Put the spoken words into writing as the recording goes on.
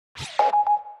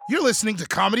You're listening to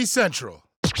Comedy Central.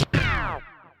 The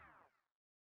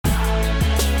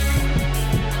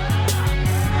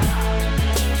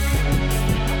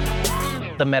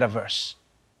Metaverse.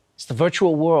 It's the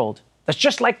virtual world that's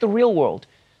just like the real world,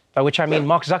 by which I mean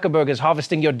Mark Zuckerberg is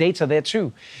harvesting your data there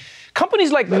too.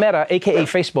 Companies like Meta, aka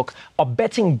Facebook, are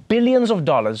betting billions of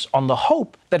dollars on the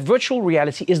hope that virtual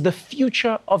reality is the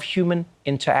future of human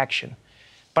interaction.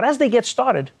 But as they get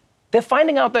started, they're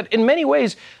finding out that in many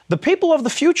ways, the people of the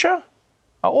future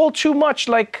are all too much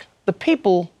like the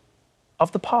people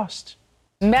of the past.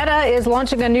 Meta is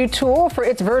launching a new tool for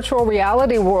its virtual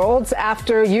reality worlds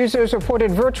after users reported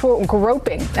virtual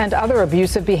groping and other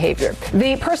abusive behavior.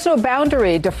 The personal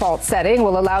boundary default setting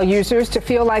will allow users to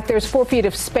feel like there's 4 feet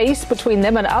of space between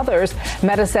them and others.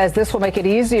 Meta says this will make it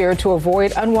easier to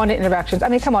avoid unwanted interactions. I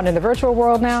mean, come on, in the virtual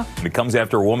world now? It comes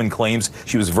after a woman claims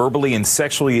she was verbally and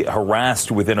sexually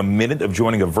harassed within a minute of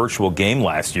joining a virtual game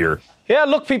last year. Yeah,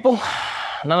 look, people,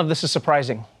 none of this is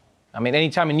surprising. I mean,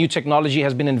 anytime a new technology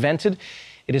has been invented,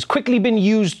 it has quickly been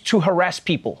used to harass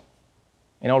people.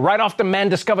 You know, right after man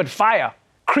discovered fire,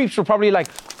 creeps were probably like,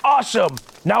 awesome,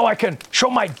 now I can show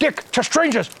my dick to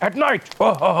strangers at night.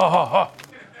 But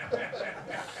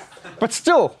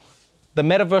still, the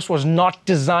metaverse was not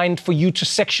designed for you to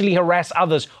sexually harass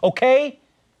others, okay?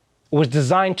 It was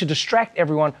designed to distract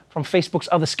everyone from Facebook's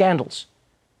other scandals.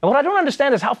 And what I don't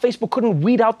understand is how Facebook couldn't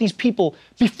weed out these people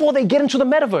before they get into the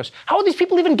metaverse. How are these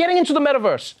people even getting into the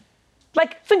metaverse?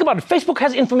 Like, think about it. Facebook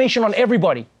has information on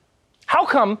everybody. How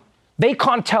come they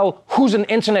can't tell who's an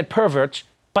internet pervert,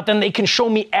 but then they can show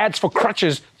me ads for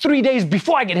crutches 3 days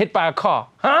before I get hit by a car,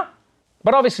 huh?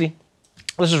 But obviously,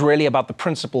 this is really about the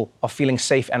principle of feeling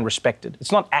safe and respected.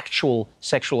 It's not actual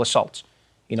sexual assault.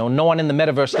 You know, no one in the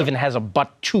metaverse even has a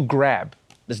butt to grab.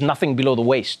 There's nothing below the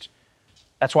waist.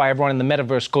 That's why everyone in the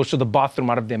metaverse goes to the bathroom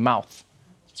out of their mouth.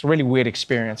 It's a really weird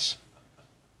experience.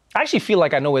 I actually feel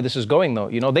like I know where this is going, though.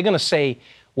 You know, they're going to say,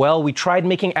 well, we tried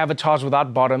making avatars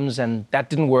without bottoms, and that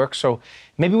didn't work, so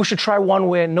maybe we should try one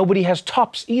where nobody has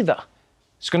tops either.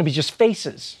 It's going to be just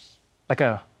faces, like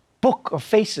a book of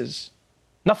faces.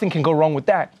 Nothing can go wrong with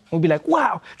that. We'll be like,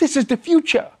 wow, this is the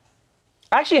future.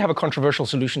 I actually have a controversial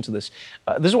solution to this.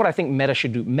 This is what I think Meta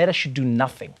should do. Meta should do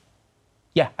nothing.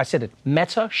 Yeah, I said it.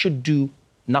 Meta should do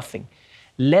nothing.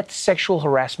 Let sexual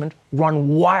harassment run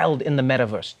wild in the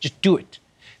metaverse. Just do it.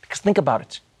 Because think about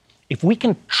it. If we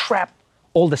can trap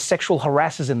all the sexual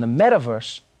harassers in the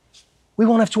metaverse, we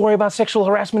won't have to worry about sexual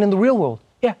harassment in the real world.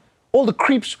 Yeah, all the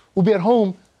creeps will be at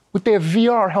home with their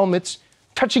VR helmets,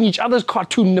 touching each other's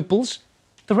cartoon nipples.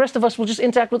 The rest of us will just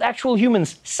interact with actual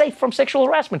humans, safe from sexual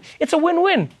harassment. It's a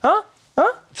win-win, huh?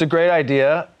 Huh? It's a great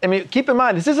idea. I mean, keep in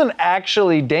mind, this isn't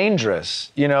actually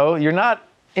dangerous. You know, you're not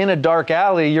in a dark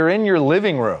alley, you're in your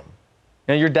living room.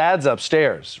 You know, your dad's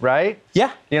upstairs, right?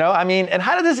 Yeah. You know, I mean, and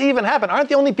how did this even happen? Aren't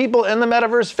the only people in the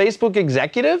metaverse Facebook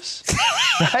executives?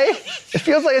 Right? It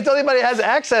feels like it's the only anybody has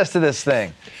access to this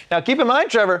thing. Now, keep in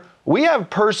mind, Trevor, we have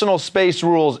personal space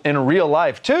rules in real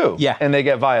life, too. Yeah. And they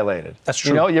get violated. That's true.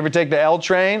 You know, you ever take the L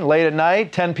train late at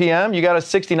night, 10 p.m., you got to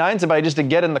 69 somebody just to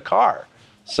get in the car.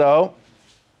 So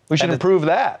we should improve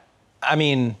that. I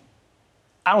mean,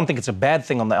 I don't think it's a bad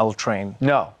thing on the L train.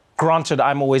 No. Granted,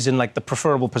 I'm always in like the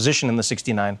preferable position in the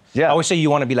 69. Yeah. I always say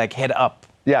you want to be like head up.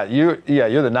 Yeah, you're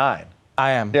the 9.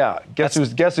 I am. Yeah, guess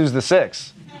who's the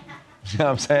 6? You know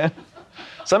what I'm saying?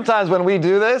 Sometimes when we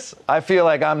do this, I feel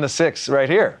like I'm the 6 right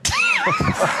here.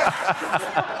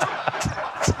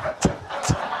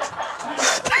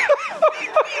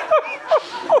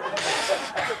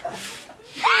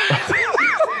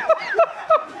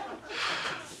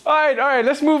 All right,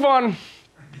 let's move on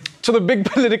to the big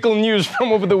political news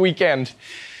from over the weekend.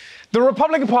 The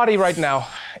Republican Party right now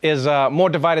is more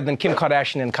divided than Kim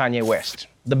Kardashian and Kanye West.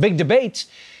 The big debate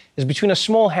is between a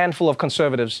small handful of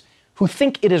conservatives who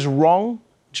think it is wrong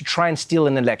to try and steal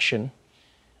an election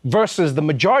versus the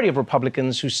majority of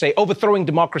Republicans who say overthrowing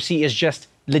democracy is just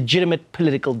legitimate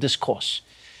political discourse.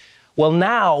 Well,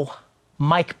 now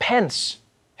Mike Pence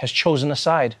has chosen a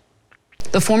side.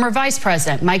 The former vice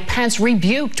president, Mike Pence,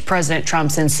 rebuked President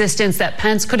Trump's insistence that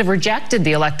Pence could have rejected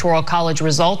the Electoral College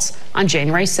results on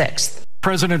January 6th.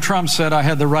 President Trump said I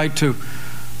had the right to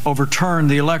overturn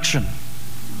the election.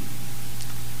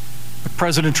 But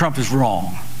President Trump is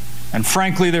wrong. And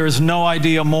frankly, there is no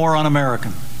idea more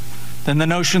un-American than the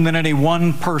notion that any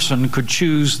one person could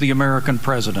choose the American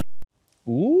president.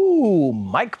 Ooh,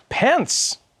 Mike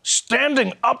Pence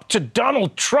standing up to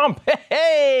Donald Trump.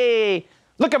 Hey!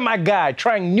 Look at my guy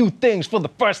trying new things for the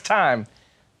first time.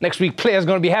 Next week, players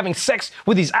going to be having sex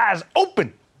with his eyes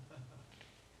open.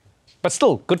 But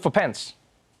still, good for Pence.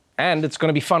 And it's going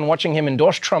to be fun watching him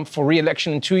endorse Trump for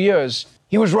re-election in 2 years.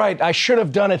 He was right. I should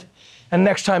have done it. And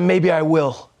next time, maybe I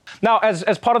will. Now,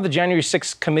 as part of the January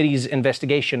 6th committee's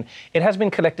investigation, it has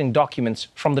been collecting documents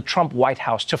from the Trump White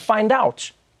House to find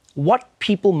out what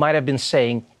people might have been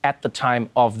saying at the time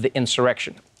of the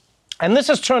insurrection. And this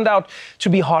has turned out to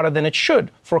be harder than it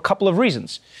should for a couple of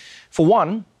reasons. For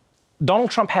one,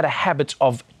 Donald Trump had a habit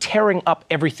of tearing up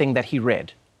everything that he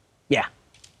read. Yeah.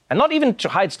 And not even to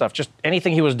hide stuff, just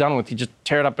anything he was done with, he'd just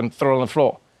tear it up and throw it on the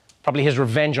floor. Probably his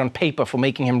revenge on paper for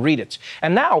making him read it.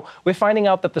 And now we're finding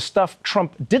out that the stuff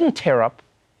Trump didn't tear up,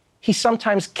 he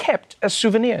sometimes kept as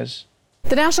souvenirs.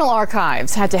 The National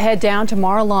Archives had to head down to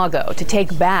Mar-a-Lago to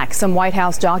take back some White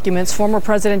House documents former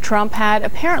President Trump had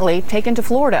apparently taken to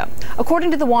Florida. According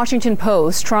to the Washington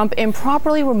Post, Trump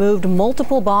improperly removed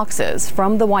multiple boxes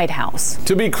from the White House.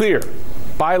 To be clear,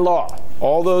 by law,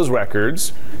 all those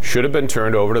records should have been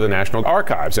turned over to the National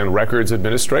Archives and Records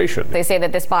Administration. They say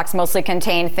that this box mostly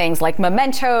contained things like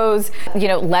mementos,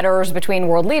 letters between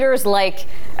world leaders like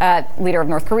leader of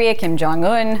North Korea, Kim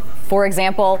Jong-un, for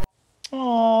example.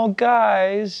 Oh,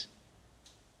 guys.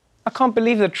 I can't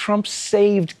believe that Trump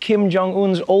saved Kim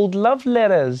Jong-un's old love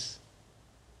letters.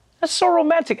 That's so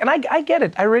romantic. And I get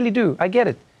it. I really do. I get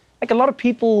it. Like, a lot of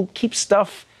people keep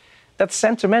stuff that's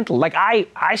sentimental. Like,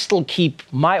 I still keep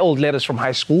my old letters from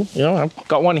high school. I've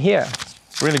got one here.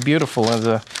 It's really beautiful.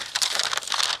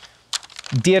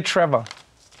 Dear Trevor,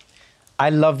 I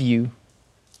love you.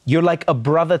 You're like a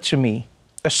brother to me.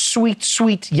 A sweet,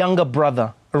 sweet younger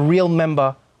brother. A real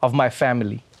member of my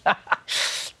family.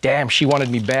 Damn, she wanted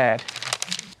me bad.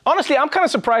 Honestly, I'm kind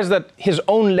of surprised that his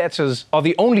own letters are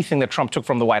the only thing that Trump took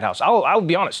from the White House. I'll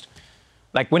be honest.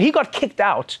 Like, when he got kicked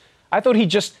out, I thought he'd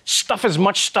just stuff as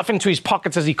much stuff into his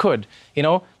pockets as he could,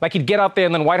 Like, he'd get out there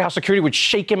and then White House security would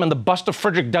shake him and the bust of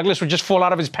Frederick Douglass would just fall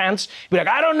out of his pants. He'd be like,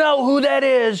 I don't know who that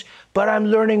is, but I'm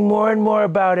learning more and more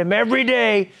about him every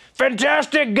day.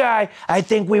 Fantastic guy. I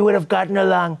think we would have gotten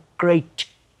along great.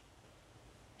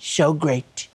 So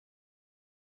great.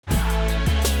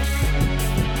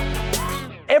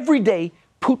 Every day,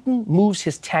 Putin moves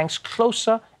his tanks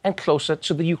closer and closer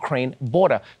to the Ukraine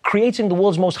border, creating the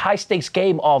world's most high-stakes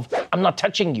game of, I'm not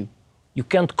touching you. You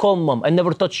can't call Mom. I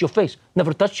never touch your face.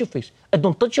 Never touch your face. I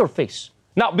don't touch your face.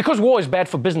 Now, because war is bad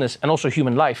for business and also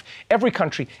human life, every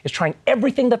country is trying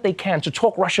everything that they can to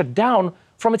talk Russia down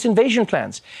from its invasion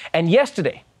plans. And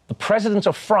yesterday, the president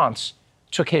of France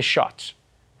took his shot.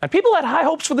 And people had high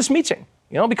hopes for this meeting,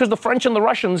 because the French and the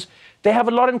Russians, they have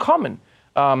a lot in common.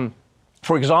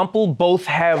 For example, both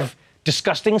have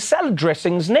disgusting salad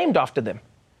dressings named after them.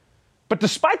 But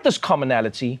despite this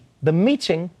commonality, the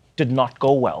meeting did not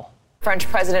go well. French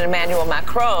President Emmanuel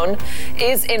Macron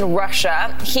is in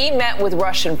Russia. He met with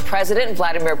Russian President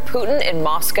Vladimir Putin in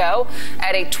Moscow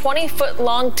at a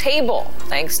 20-foot-long table,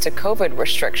 thanks to COVID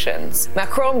restrictions.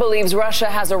 Macron believes Russia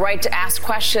has a right to ask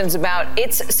questions about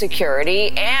its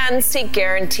security and seek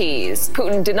guarantees.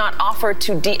 Putin did not offer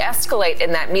to de-escalate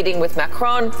in that meeting with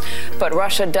Macron, but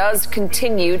Russia does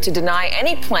continue to deny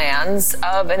any plans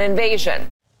of an invasion.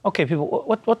 Okay, people,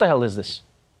 what the hell is this?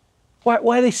 Why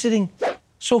are they sitting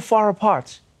so far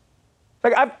apart?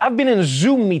 Like, I've been in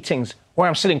Zoom meetings where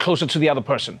I'm sitting closer to the other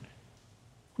person.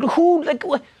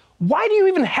 Why do you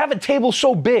even have a table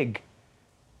so big?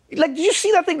 Like, did you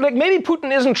see that thing? Like, maybe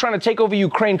Putin isn't trying to take over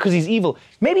Ukraine because he's evil.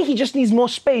 Maybe he just needs more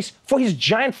space for his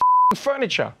giant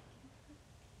furniture.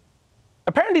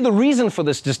 Apparently, the reason for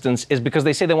this distance is because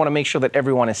they say they want to make sure that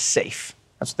everyone is safe.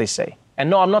 That's what they say. And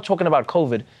no, I'm not talking about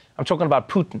COVID. I'm talking about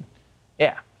Putin.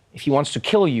 Yeah. If he wants to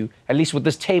kill you, at least with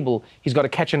this table, he's got to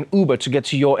catch an Uber to get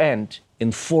to your end.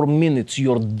 In 4 minutes,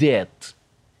 you're dead.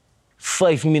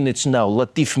 5 minutes now,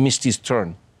 Latif missed his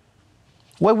turn.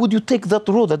 Why would you take that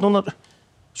road? I don't know.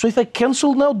 So if I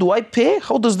cancel now, do I pay?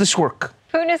 How does this work?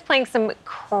 Putin is playing some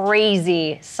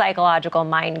crazy psychological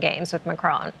mind games with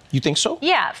Macron. You think so?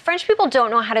 Yeah, French people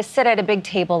don't know how to sit at a big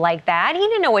table like that. He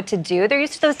didn't know what to do. They're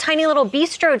used to those tiny little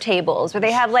bistro tables where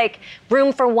they have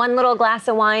room for one little glass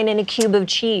of wine and a cube of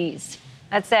cheese.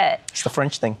 That's it. It's the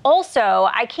French thing. Also,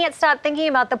 I can't stop thinking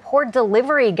about the poor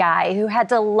delivery guy who had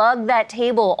to lug that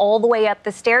table all the way up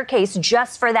the staircase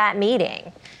just for that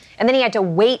meeting. And then he had to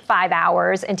wait 5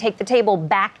 hours and take the table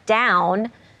back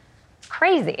down.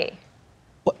 Crazy.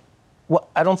 Well,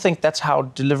 I don't think that's how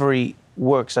delivery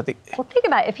works. I think. Well, think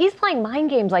about it. If he's playing mind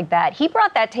games like that, he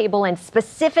brought that table in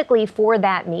specifically for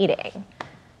that meeting.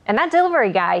 And that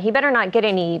delivery guy, he better not get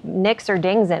any nicks or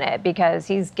dings in it because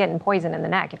he's getting poison in the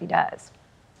neck if he does.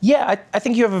 Yeah, I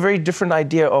think you have a very different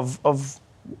idea of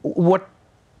what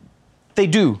they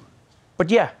do. But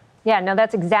yeah. Yeah, no,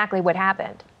 that's exactly what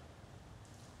happened.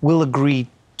 We'll agree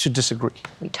to disagree.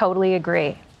 We totally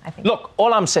agree. I think. Look,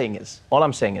 all I'm saying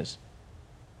is,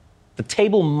 the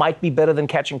table might be better than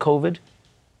catching COVID,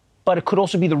 but it could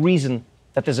also be the reason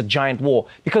that there's a giant war.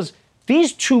 Because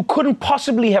these two couldn't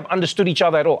possibly have understood each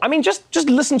other at all. I mean, just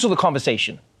listen to the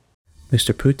conversation.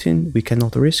 Mr. Putin, we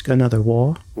cannot risk another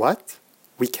war. What?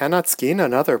 We cannot skin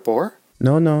another boar?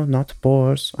 No, not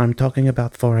boars. I'm talking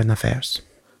about foreign affairs.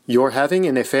 You're having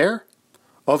an affair?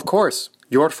 Of course,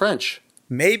 you're French.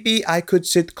 Maybe I could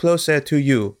sit closer to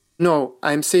you. No,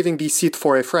 I'm saving the seat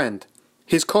for a friend.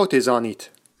 His coat is on it.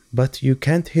 But you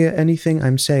can't hear anything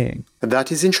I'm saying.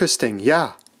 That is interesting,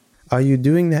 yeah. Are you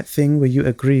doing that thing where you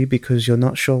agree because you're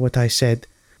not sure what I said?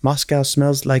 Moscow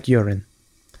smells like urine.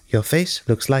 Your face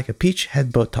looks like a peach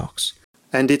had Botox.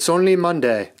 And it's only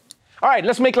Monday. All right,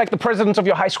 let's make like the president of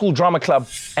your high school drama club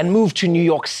and move to New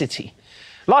York City.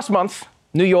 Last month,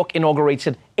 New York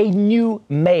inaugurated a new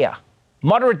mayor,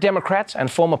 moderate Democrat and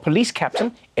former police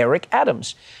captain Eric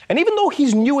Adams. And even though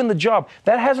he's new in the job,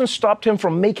 that hasn't stopped him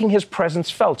from making his presence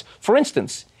felt. For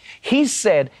instance, he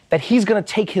said that he's going to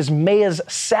take his mayor's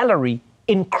salary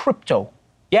in crypto.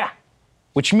 Yeah,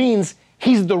 which means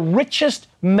he's the richest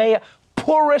mayor,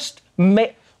 poorest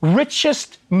mayor,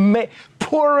 richest mayor,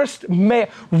 poorest mayor,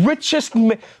 richest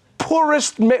mayor,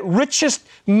 poorest mayor, richest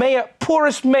mayor,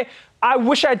 poorest mayor. I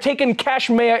wish I'd taken cash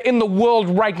mayor in the world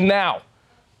right now.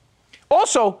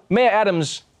 Also, Mayor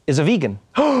Adams is a vegan.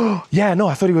 Yeah, no,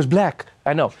 I thought he was black.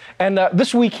 I know. And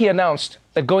this week he announced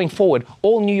that going forward,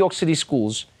 all New York City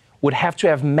schools would have to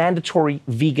have mandatory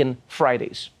vegan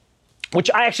Fridays,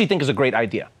 which I actually think is a great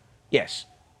idea. Yes,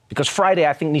 because Friday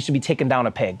I think needs to be taken down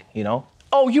a peg, you know?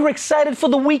 Oh, you're excited for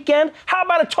the weekend? How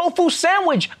about a tofu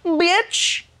sandwich,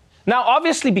 bitch? Now,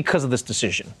 obviously because of this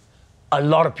decision, a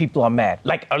lot of people are mad.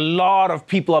 Like, a lot of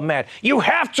people are mad. You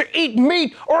have to eat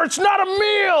meat or it's not a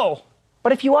meal.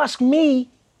 But if you ask me,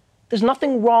 there's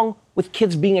nothing wrong with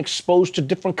kids being exposed to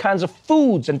different kinds of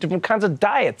foods and different kinds of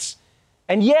diets.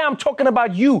 And yeah, I'm talking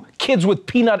about you, kids with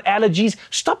peanut allergies.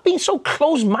 Stop being so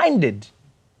close-minded.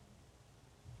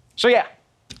 So yeah,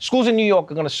 schools in New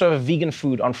York are going to serve vegan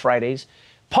food on Fridays,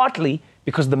 partly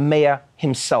because the mayor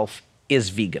himself is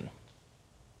vegan.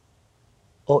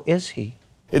 Or is he?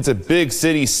 It's a big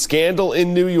city scandal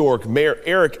in New York. Mayor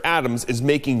Eric Adams is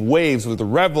making waves with the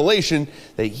revelation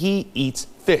that he eats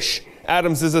fish.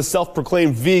 Adams is a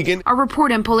self-proclaimed vegan. A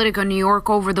report in Politico New York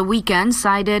over the weekend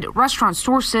cited restaurant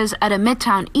sources at a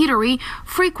Midtown eatery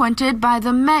frequented by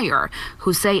the mayor,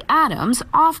 who say Adams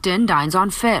often dines on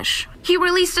fish. He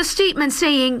released a statement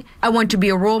saying, "I want to be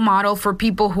a role model for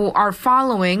people who are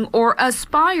following or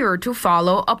aspire to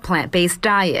follow a plant-based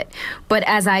diet. But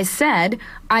as I said,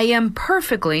 I am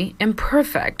perfectly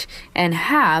imperfect and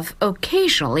have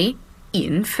occasionally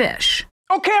eaten fish."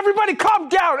 Okay, everybody calm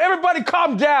down. Everybody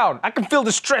calm down. I can feel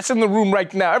the stress in the room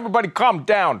right now. Everybody calm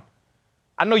down.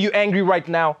 I know you're angry right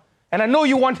now, and I know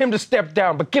you want him to step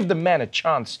down, but give the man a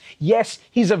chance. Yes,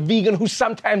 he's a vegan who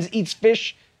sometimes eats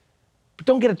fish, but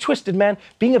don't get it twisted, man.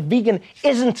 Being a vegan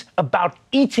isn't about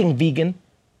eating vegan.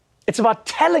 It's about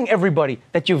telling everybody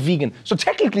that you're vegan. So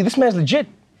technically, this man's legit.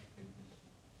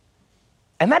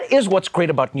 And that is what's great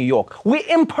about New York. We're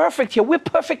imperfect here. We're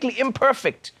perfectly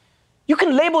imperfect. You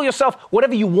can label yourself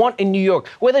whatever you want in New York,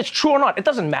 whether it's true or not. It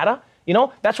doesn't matter. You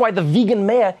know, that's why the vegan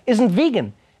mayor isn't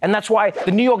vegan. And that's why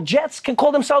the New York Jets can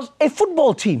call themselves a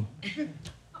football team.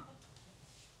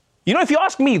 You know, if you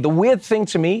ask me, the weird thing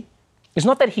to me is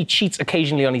not that he cheats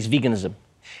occasionally on his veganism.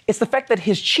 It's the fact that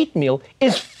his cheat meal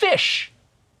is fish.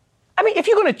 I mean, if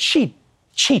you're going to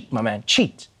cheat, my man,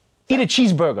 cheat. Eat a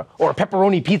cheeseburger or a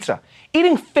pepperoni pizza.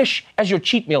 Eating fish as your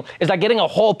cheat meal is like getting a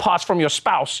hall pass from your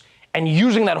spouse and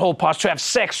using that hall pass to have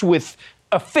sex with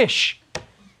a fish.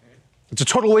 It's a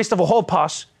total waste of a hall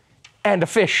pass and a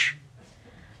fish.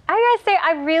 I gotta say,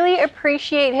 I really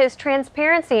appreciate his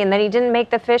transparency and that he didn't make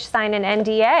the fish sign an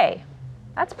NDA.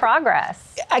 That's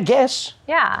progress. I guess.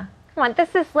 Yeah. Come on,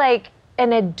 this is like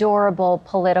an adorable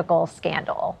political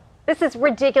scandal. This is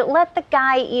ridiculous. Let the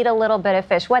guy eat a little bit of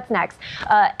fish. What's next?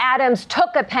 Adams took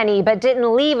a penny but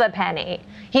didn't leave a penny.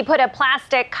 He put a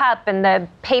plastic cup in the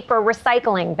paper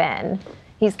recycling bin.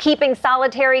 He's keeping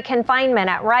solitary confinement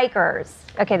at Rikers.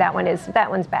 Okay, that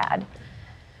one's bad.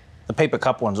 The paper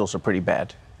cup one's also pretty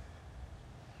bad.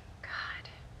 God.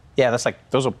 Yeah, that's like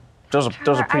those are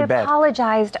pretty bad. I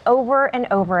apologized over and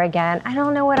over again. I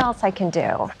don't know what else I can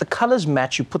do. The colors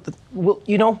match. You put the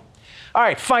you know. All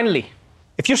right, finally.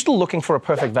 If you're still looking for a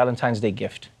perfect Valentine's Day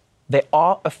gift, there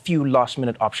are a few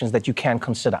last-minute options that you can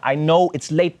consider. I know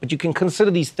it's late, but you can consider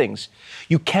these things.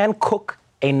 You can cook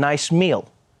a nice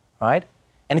meal, right?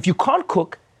 And if you can't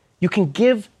cook, you can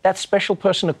give that special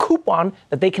person a coupon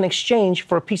that they can exchange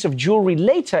for a piece of jewelry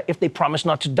later if they promise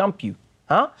not to dump you.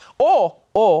 Huh?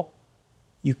 Or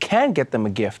you can get them a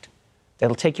gift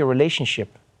that'll take your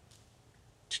relationship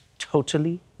to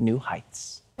totally new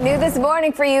heights. New this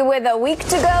morning for you with a week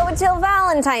to go until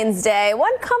Valentine's Day.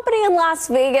 One company in Las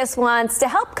Vegas wants to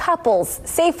help couples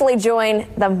safely join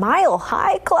the Mile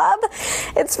High Club.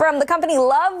 It's from the company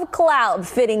Love Cloud,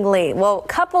 fittingly. Well,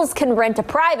 couples can rent a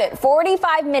private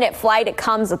 45-minute flight. It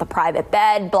comes with a private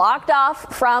bed blocked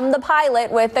off from the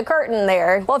pilot with a curtain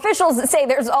there. Well, officials say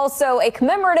there's also a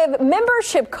commemorative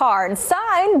membership card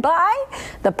signed by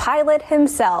the pilot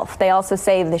himself. They also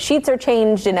say the sheets are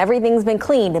changed and everything's been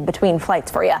cleaned in between flights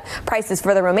for you. Prices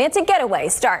for the romantic getaway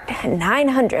start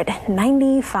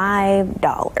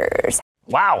 $995.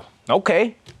 Wow,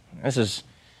 okay. This is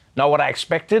not what I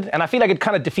expected. And I feel like it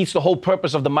kind of defeats the whole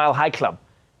purpose of the Mile High Club,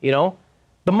 you know?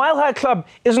 The Mile High Club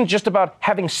isn't just about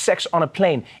having sex on a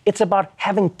plane. It's about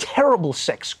having terrible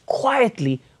sex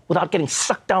quietly without getting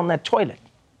sucked down that toilet.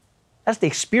 That's the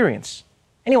experience.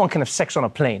 Anyone can have sex on a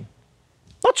plane.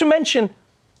 Not to mention,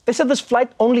 they said this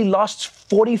flight only lasts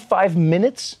 45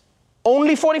 minutes.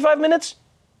 Only 45 minutes?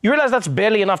 You realize that's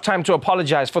barely enough time to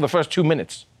apologize for the first 2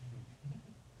 minutes.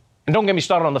 And don't get me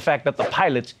started on the fact that the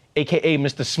pilot, AKA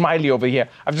Mr. Smiley over here,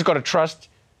 I've just got to trust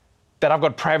that I've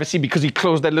got privacy because he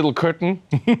closed that little curtain.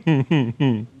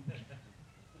 I'm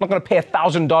not going to pay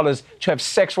 $1,000 to have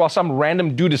sex while some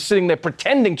random dude is sitting there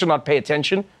pretending to not pay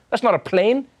attention. That's not a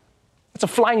plane. That's a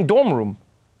flying dorm room.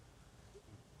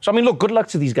 So, I mean, look, good luck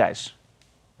to these guys.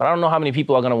 But I don't know how many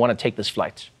people are going to want to take this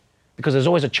flight. Because there's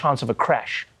always a chance of a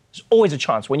crash. There's always a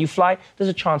chance. When you fly, there's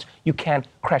a chance you can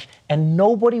crash. And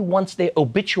nobody wants their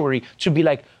obituary to be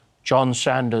like, John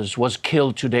Sanders was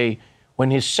killed today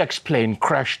when his sex plane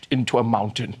crashed into a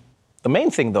mountain. The main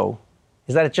thing, though,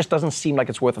 is that it just doesn't seem like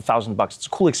it's worth $1,000. It's a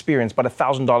cool experience, but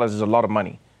 $1,000 is a lot of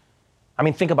money. I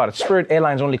mean, think about it. Spirit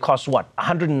Airlines only costs, what,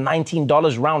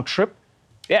 $119 round trip?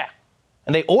 Yeah.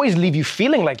 And they always leave you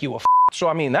feeling like you were f***ed. So,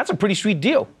 I mean, that's a pretty sweet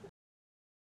deal.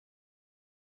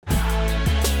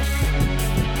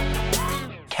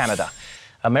 Canada,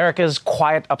 America's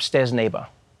quiet upstairs neighbor,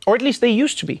 or at least they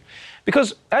used to be.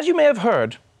 Because, as you may have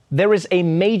heard, there is a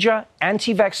major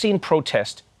anti-vaccine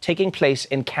protest taking place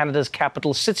in Canada's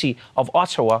capital city of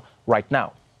Ottawa right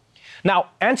now. Now,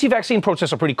 anti-vaccine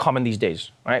protests are pretty common these days,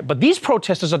 right? But these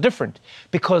protesters are different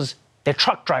because they're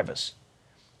truck drivers,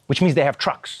 which means they have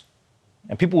trucks.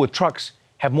 And people with trucks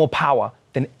have more power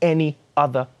than any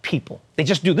other people. They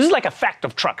just do. This is like a fact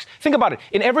of trucks. Think about it.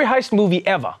 In every heist movie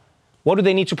ever, what do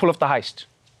they need to pull off the heist?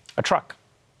 A truck.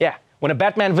 Yeah. When a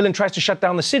Batman villain tries to shut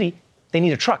down the city, they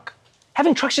need a truck.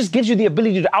 Having trucks just gives you the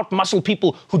ability to outmuscle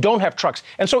people who don't have trucks.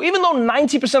 And so even though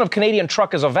 90% of Canadian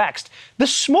truckers are vaxxed,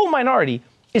 this small minority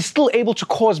is still able to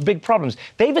cause big problems.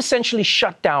 They've essentially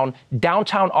shut down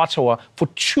downtown Ottawa for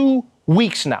 2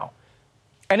 weeks now.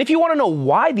 And if you want to know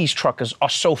why these truckers are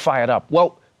so fired up,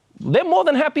 well, they're more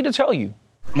than happy to tell you.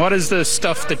 What is the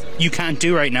stuff that you can't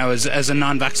do right now as a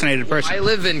non-vaccinated person? I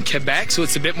live in Quebec, so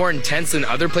it's a bit more intense than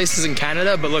other places in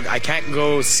Canada. But look, I can't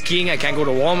go skiing, I can't go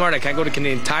to Walmart, I can't go to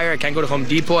Canadian Tire, I can't go to Home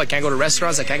Depot, I can't go to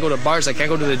restaurants, I can't go to bars, I can't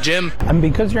go to the gym. And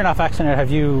because you're not vaccinated,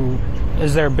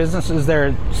 is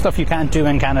there stuff you can't do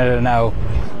in Canada now?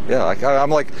 Yeah,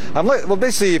 I'm like, well,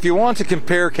 basically, if you want to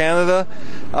compare Canada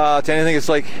to anything, it's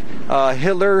like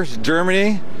Hitler's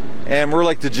Germany, and we're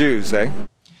like the Jews, eh?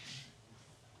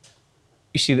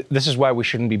 You see, this is why we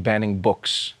shouldn't be banning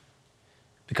books.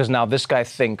 Because now this guy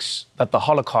thinks that the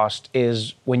Holocaust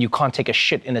is when you can't take a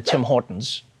shit in a Tim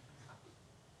Hortons.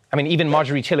 I mean, even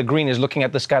Marjorie Taylor Greene is looking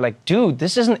at this guy like, dude,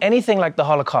 this isn't anything like the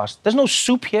Holocaust. There's no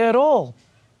soup here at all.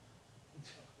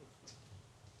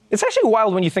 It's actually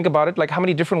wild when you think about it, like how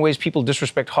many different ways people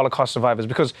disrespect Holocaust survivors.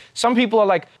 Because some people are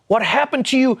like, what happened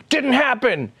to you didn't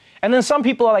happen. And then some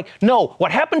people are like, no,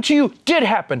 what happened to you did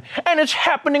happen. And it's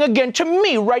happening again to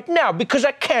me right now because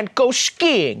I can't go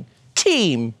skiing.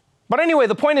 Team. But anyway,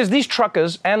 the point is these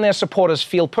truckers and their supporters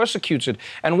feel persecuted.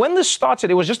 And when this started,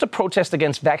 it was just a protest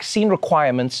against vaccine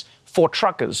requirements for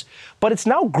truckers. But it's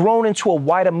now grown into a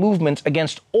wider movement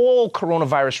against all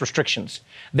coronavirus restrictions.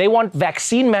 They want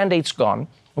vaccine mandates gone.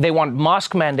 They want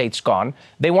mask mandates gone.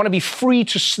 They want to be free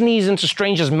to sneeze into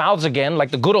strangers' mouths again,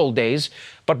 like the good old days.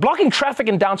 But blocking traffic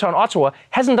in downtown Ottawa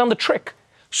hasn't done the trick.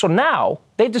 So now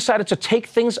they've decided to take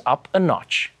things up a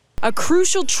notch. A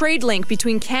crucial trade link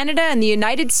between Canada and the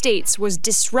United States was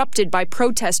disrupted by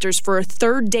protesters for a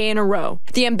third day in a row.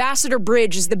 The Ambassador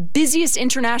Bridge is the busiest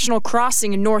international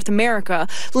crossing in North America,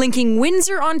 linking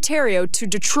Windsor, Ontario to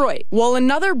Detroit, while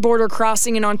another border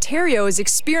crossing in Ontario is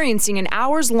experiencing an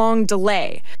hours-long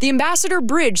delay. The Ambassador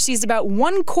Bridge sees about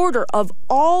 1/4 of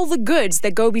all the goods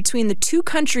that go between the two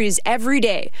countries every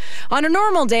day. On a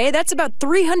normal day, that's about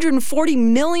 $340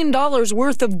 million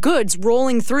worth of goods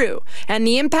rolling through, and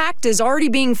the impact is already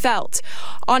being felt.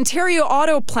 Ontario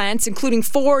auto plants, including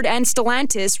Ford and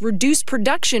Stellantis, reduced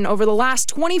production over the last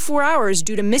 24 hours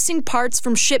due to missing parts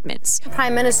from shipments.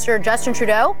 Prime Minister Justin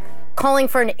Trudeau calling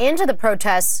for an end to the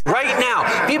protests. Right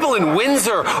now, people in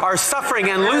Windsor are suffering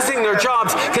and losing their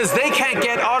jobs because they can't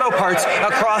get auto parts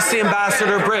across the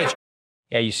Ambassador Bridge.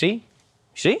 Yeah, you see?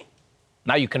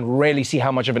 Now you can really see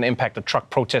how much of an impact a truck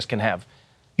protest can have.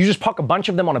 You just park a bunch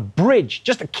of them on a bridge,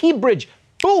 just a key bridge,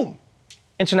 boom!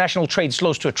 International trade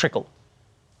slows to a trickle,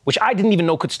 which I didn't even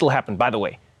know could still happen, by the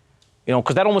way. You know,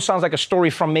 because that almost sounds like a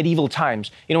story from medieval times.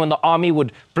 You know, when the army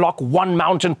would block one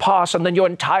mountain pass and then your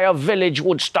entire village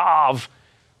would starve.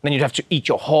 Then you'd have to eat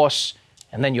your horse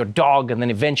and then your dog, and then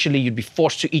eventually you'd be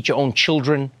forced to eat your own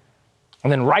children.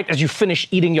 And then right as you finish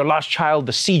eating your last child,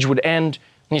 the siege would end,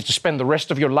 and you have to spend the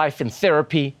rest of your life in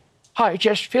therapy. I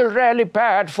just feel really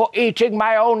bad for eating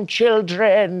my own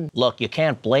children. Look, you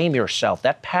can't blame yourself.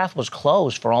 That path was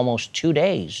closed for almost 2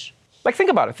 days. Like, think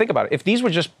about it. If these were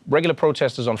just regular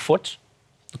protesters on foot,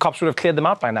 the cops would have cleared them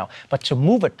out by now. But to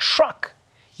move a truck,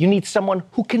 you need someone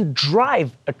who can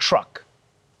drive a truck,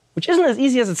 which isn't as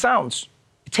easy as it sounds.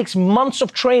 It takes months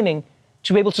of training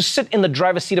to be able to sit in the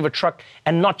driver's seat of a truck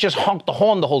and not just honk the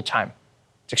horn the whole time.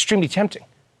 It's extremely tempting.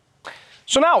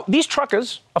 So now, these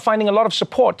truckers are finding a lot of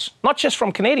support, not just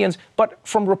from Canadians, but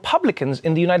from Republicans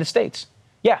in the United States.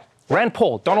 Yeah, Rand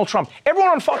Paul, Donald Trump, everyone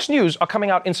on Fox News are coming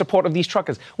out in support of these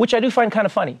truckers, which I do find kind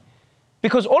of funny.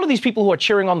 Because all of these people who are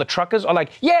cheering on the truckers are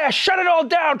like, yeah, shut it all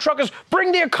down, truckers,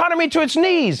 bring the economy to its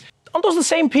knees. Aren't those the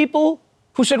same people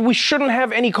who said we shouldn't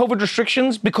have any COVID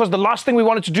restrictions because the last thing we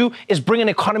wanted to do is bring an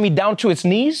economy down to its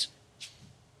knees?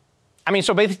 I mean,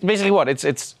 so basically what?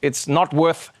 It's not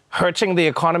worth hurting the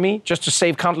economy just to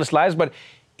save countless lives, but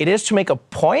it is to make a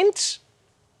point?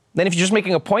 Then if you're just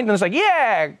making a point, then it's like,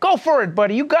 yeah, go for it,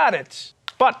 buddy, you got it.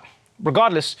 But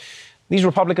regardless, these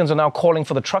Republicans are now calling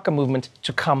for the trucker movement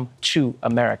to come to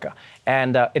America.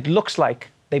 And it looks like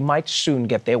they might soon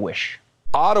get their wish.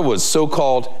 Ottawa's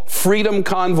so-called Freedom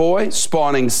Convoy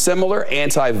spawning similar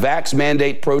anti-vax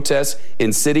mandate protests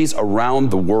in cities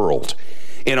around the world.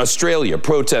 In Australia,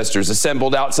 protesters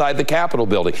assembled outside the Capitol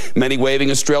building, many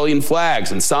waving Australian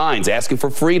flags and signs asking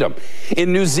for freedom.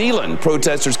 In New Zealand,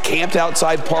 protesters camped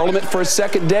outside Parliament for a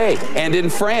second day. And in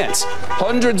France,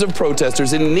 hundreds of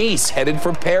protesters in Nice headed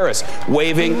for Paris,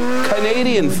 waving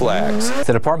Canadian flags.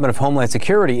 The Department of Homeland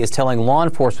Security is telling law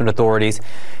enforcement authorities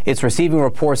it's receiving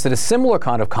reports that a similar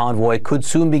kind of convoy could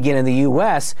soon begin in the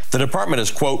U.S. The department has,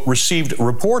 quote, received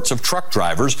reports of truck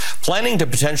drivers planning to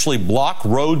potentially block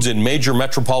roads in major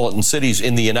metropolitan cities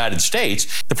in the United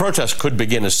States. The protest could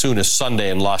begin as soon as Sunday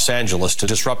in Los Angeles to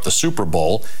disrupt the Super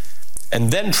Bowl,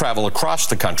 and then travel across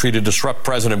the country to disrupt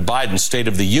President Biden's State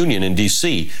of the Union in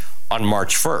D.C. on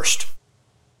March 1st.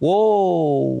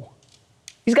 Whoa.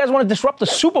 These guys want to disrupt the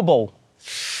Super Bowl.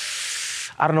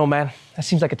 I don't know, man. That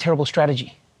seems like a terrible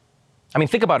strategy. I mean,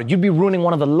 think about it. You'd be ruining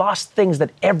one of the last things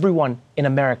that everyone in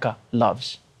America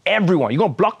loves. Everyone. You're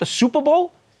going to block the Super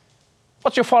Bowl?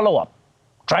 What's your follow-up?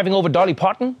 Driving over Dolly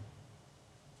Parton?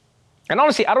 And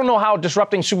honestly, I don't know how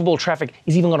disrupting Super Bowl traffic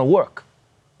is even going to work.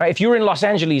 Right? If you're in Los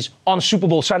Angeles on Super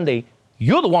Bowl Sunday,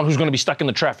 you're the one who's going to be stuck in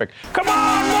the traffic. Come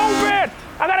on, move it!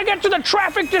 I got to get to the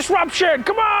traffic disruption.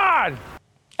 Come on!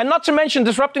 And not to mention,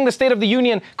 disrupting the State of the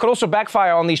Union could also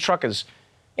backfire on these truckers.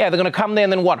 Yeah, they're going to come there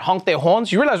and then what, honk their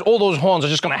horns? You realize all those horns are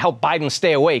just going to help Biden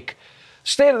stay awake.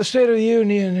 State of the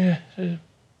Union.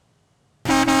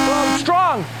 Oh,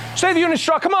 strong. State of the Union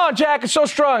strong. Come on, Jack. It's so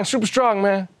strong. Super strong,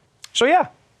 man. So yeah,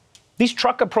 these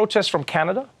trucker protests from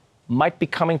Canada might be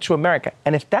coming to America.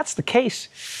 And if that's the case,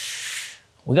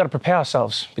 we got to prepare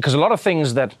ourselves, because a lot of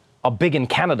things that are big in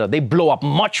Canada, they blow up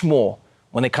much more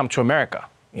when they come to America.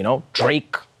 You know,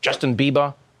 Drake, Justin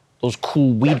Bieber, those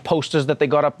cool weed posters that they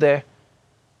got up there.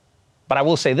 But I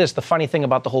will say this, the funny thing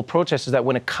about the whole protest is that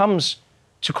when it comes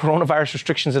to coronavirus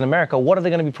restrictions in America, what are they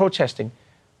going to be protesting?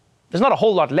 There's not a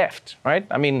whole lot left, right?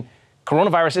 I mean,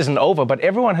 coronavirus isn't over, but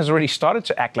everyone has already started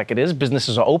to act like it is.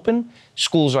 Businesses are open,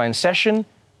 schools are in session,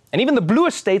 and even the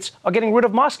bluest states are getting rid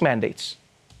of mask mandates.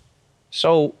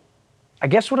 So I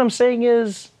guess what I'm saying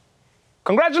is,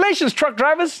 congratulations, truck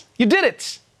drivers, you did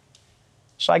it.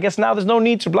 So I guess now there's no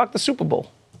need to block the Super Bowl.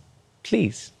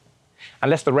 Please.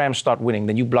 Unless the Rams start winning,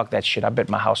 then you block that shit. I bet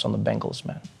my house on the Bengals,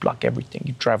 man. Block everything.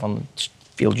 You drive on the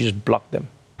field, you just block them.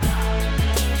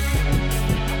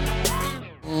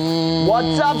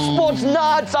 What's up, sports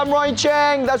nuts? I'm Roy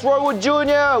Chang. That's Roy Wood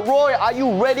Jr. Roy, are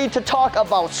you ready to talk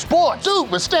about sports?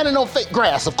 Dude, we're standing on fake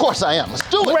grass. Of course I am. Let's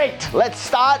do it. Great. Let's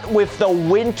start with the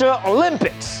Winter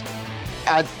Olympics.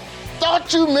 I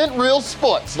thought you meant real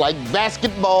sports, like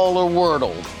basketball or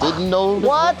Wordle. Didn't know.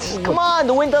 What? Come on,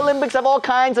 the Winter Olympics have all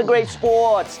kinds of great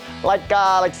sports, like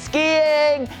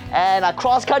skiing and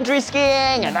cross-country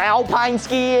skiing and alpine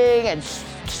skiing and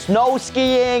snow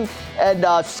skiing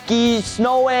and ski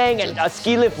snowing and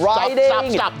ski lift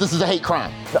riding. Stop. This is a hate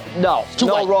crime. No,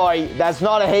 Roy, that's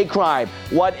not a hate crime.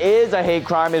 What is a hate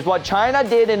crime is what China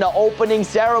did in the opening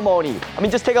ceremony. I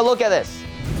mean, just take a look at this.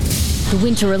 The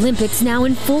Winter Olympics now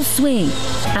in full swing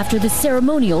after the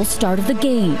ceremonial start of the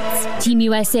Games. Team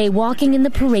USA walking in the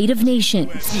Parade of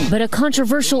Nations. But a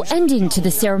controversial ending to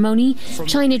the ceremony,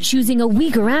 China choosing a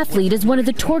Uyghur athlete as one of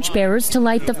the torchbearers to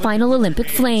light the final Olympic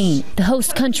flame. The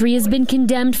host country has been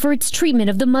condemned for its treatment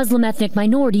of the Muslim ethnic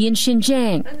minority in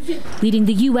Xinjiang, leading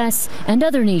the U.S. and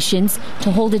other nations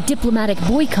to hold a diplomatic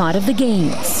boycott of the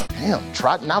Games. Damn,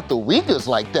 trotting out the Uyghurs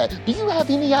like that. Do you have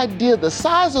any idea the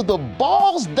size of the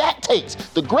balls that takes?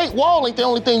 The Great Wall ain't the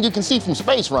only thing you can see from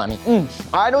space, Ronnie.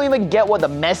 I don't even get what the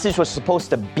message was supposed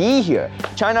to be here.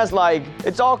 China's like,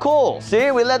 it's all cool.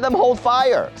 See, we let them hold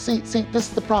fire. See, this is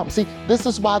the problem. See, this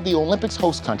is why the Olympics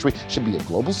host country should be a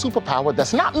global superpower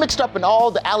that's not mixed up in all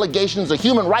the allegations of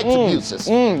human rights abuses.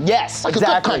 Yes, like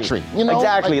exactly. a good country, you know?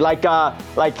 Exactly, like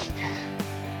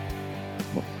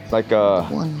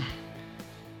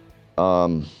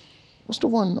what's the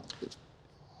one?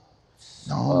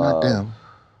 No, not them.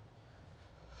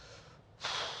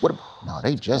 What? No,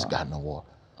 they just got an award.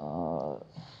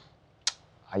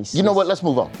 You know what? Let's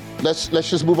move on. Let's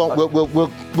just move on.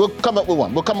 We'll come up with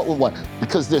one. We'll come up with one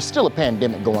because there's still a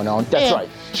pandemic going on. That's right.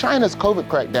 China's COVID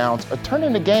crackdowns are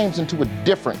turning the games into a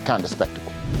different kind of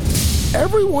spectacle.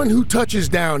 Everyone who touches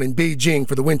down in Beijing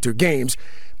for the Winter Games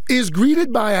is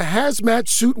greeted by a hazmat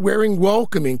suit-wearing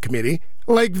welcoming committee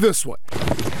like this one.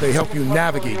 They help you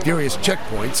navigate various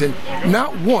checkpoints and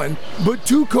not one, but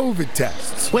 2 COVID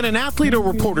tests. When an athlete or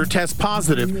reporter tests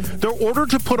positive, they're ordered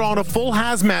to put on a full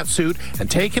hazmat suit and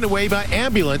taken away by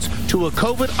ambulance to a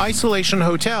COVID isolation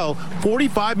hotel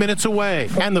 45 minutes away.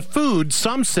 And the food,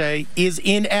 some say, is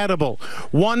inedible.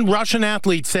 One Russian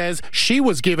athlete says she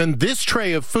was given this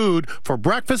tray of food for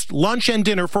breakfast, lunch, and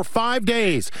dinner for 5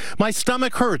 days. My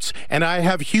stomach hurts, and I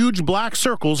have huge black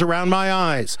circles around my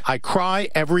eyes. I cry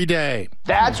every day.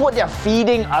 That's what they're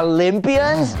feeding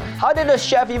Olympians? How did the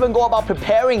chef even go about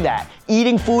preparing that?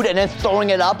 Eating food and then throwing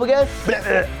it up again?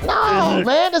 No,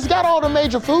 man, it's got all the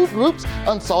major food groups.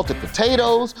 Unsalted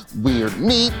potatoes, weird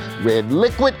meat, red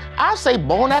liquid. I say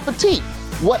bon appetit.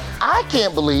 What I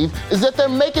can't believe is that they're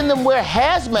making them wear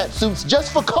hazmat suits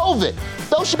just for COVID.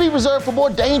 Those should be reserved for more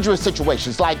dangerous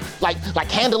situations, like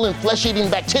handling flesh-eating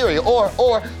bacteria or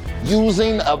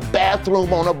using a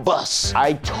bathroom on a bus.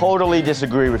 I totally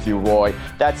disagree with you, Roy.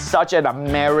 That's such an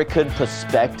American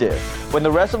perspective. When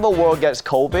the rest of the world gets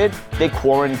COVID, they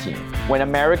quarantine. When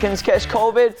Americans catch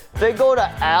COVID, they go to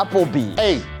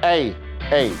Applebee's. Hey.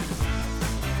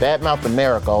 Badmouth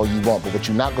America all you want, but what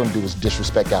you're not gonna do is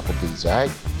disrespect Applebee's, all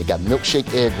right? They got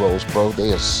milkshake egg rolls, bro.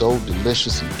 They are so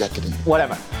delicious and decadent.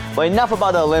 Whatever. But enough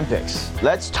about the Olympics.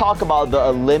 Let's talk about the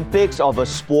Olympics of a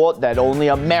sport that only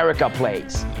America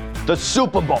plays. The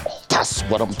Super Bowl. That's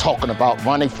what I'm talking about,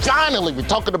 Ronnie. Finally, we're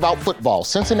talking about football.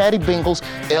 Cincinnati Bengals,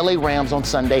 LA Rams on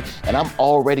Sunday, and I'm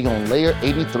already on layer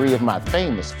 83 of my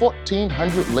famous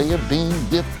 1,400 layer bean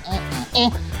dip.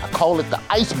 I call it the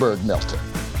iceberg melter.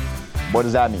 What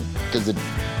does that mean? Because it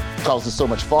causes so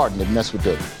much farting that mess with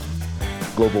the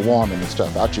global warming and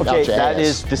stuff out your ass. That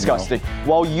is disgusting. You know?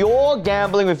 While you're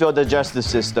gambling with your digestive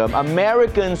system,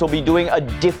 Americans will be doing a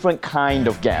different kind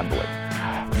of gambling.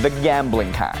 The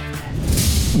gambling kind.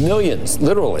 Millions,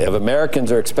 literally, of Americans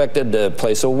are expected to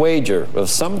place a wager of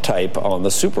some type on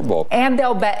the Super Bowl. And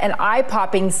they'll bet an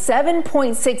eye-popping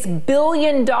 $7.6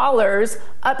 billion,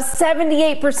 up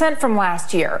 78% from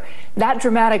last year. That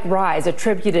dramatic rise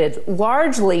attributed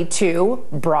largely to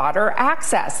broader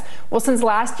access. Well, since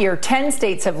last year, 10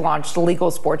 states have launched legal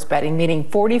sports betting, meaning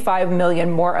 45 million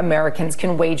more Americans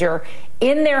can wager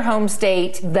in their home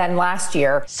state than last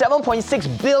year.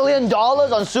 $7.6 billion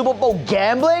on Super Bowl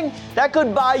gambling? That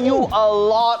could buy you a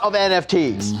lot of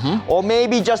NFTs. Or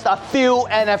maybe just a few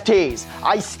NFTs.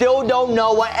 I still don't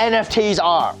know what NFTs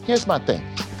are. Here's my thing.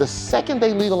 The second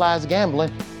they legalized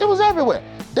gambling, it was everywhere.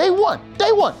 Day one,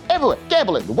 everywhere,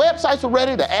 gambling. The websites were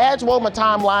ready, the ads were on my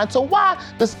timeline, so why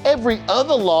does every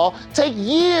other law take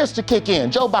years to kick in?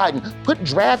 Joe Biden, put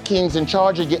DraftKings in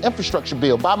charge of your infrastructure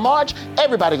bill. By March,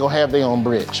 everybody gonna have their own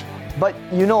bridge. But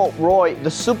you know, Roy,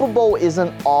 the Super Bowl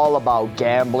isn't all about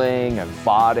gambling and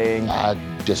farting. I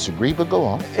disagree, but go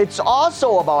on. It's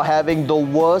also about having the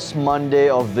worst Monday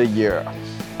of the year,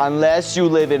 unless you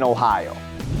live in Ohio.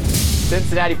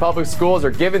 Cincinnati Public Schools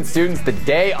are giving students the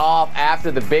day off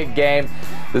after the big game.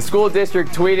 The school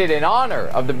district tweeted in honor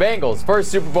of the Bengals'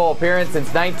 first Super Bowl appearance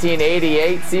since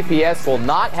 1988. CPS will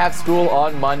not have school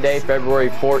on Monday, February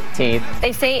 14th.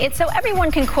 They say it's so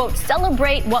everyone can, quote,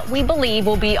 celebrate what we believe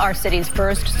will be our city's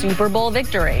first Super Bowl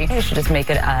victory. You should just make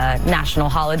it a national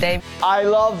holiday. I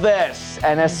love this.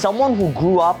 And as someone who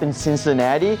grew up in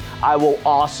Cincinnati, I will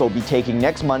also be taking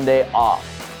next Monday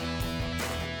off.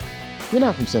 You're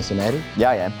not from Cincinnati. Yeah,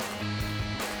 I am.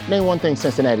 Name one thing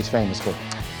Cincinnati's famous for.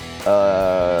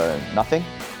 Nothing.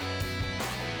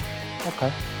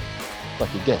 Okay.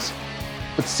 Lucky guess.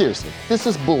 But seriously, this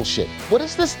is bullshit. What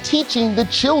is this teaching the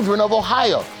children of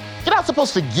Ohio? You're not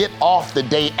supposed to get off the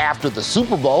day after the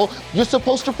Super Bowl. You're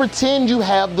supposed to pretend you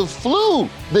have the flu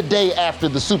the day after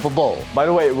the Super Bowl. By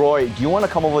the way, Roy, do you want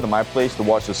to come over to my place to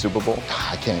watch the Super Bowl?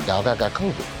 I can't, dog. I got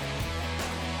COVID.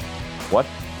 What?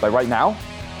 Like right now?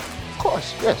 Of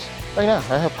course, yes. Right now,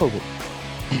 I have COVID.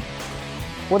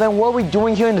 Well, then what are we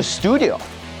doing here in the studio?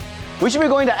 We should be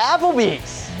going to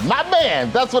Applebee's. My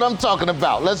man, that's what I'm talking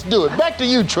about. Let's do it. Back to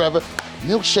you, Trevor.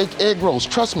 Milkshake egg rolls.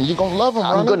 Trust me, you're gonna love them.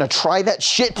 I'm gonna try that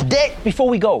shit today. Before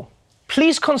we go,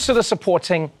 please consider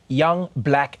supporting Young,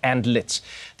 Black, and Lit.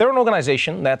 They're an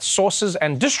organization that sources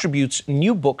and distributes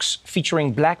new books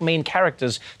featuring Black main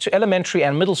characters to elementary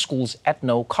and middle schools at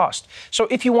no cost. So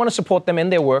if you want to support them in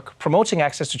their work, promoting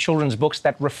access to children's books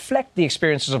that reflect the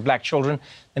experiences of Black children,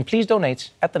 then please donate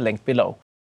at the link below.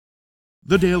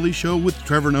 The Daily Show with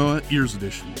Trevor Noah, Ears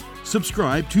Edition.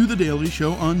 Subscribe to The Daily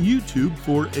Show on YouTube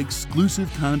for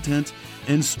exclusive content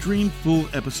and stream full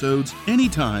episodes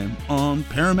anytime on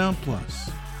Paramount+.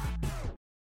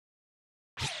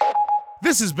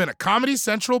 This has been a Comedy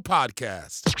Central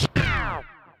podcast.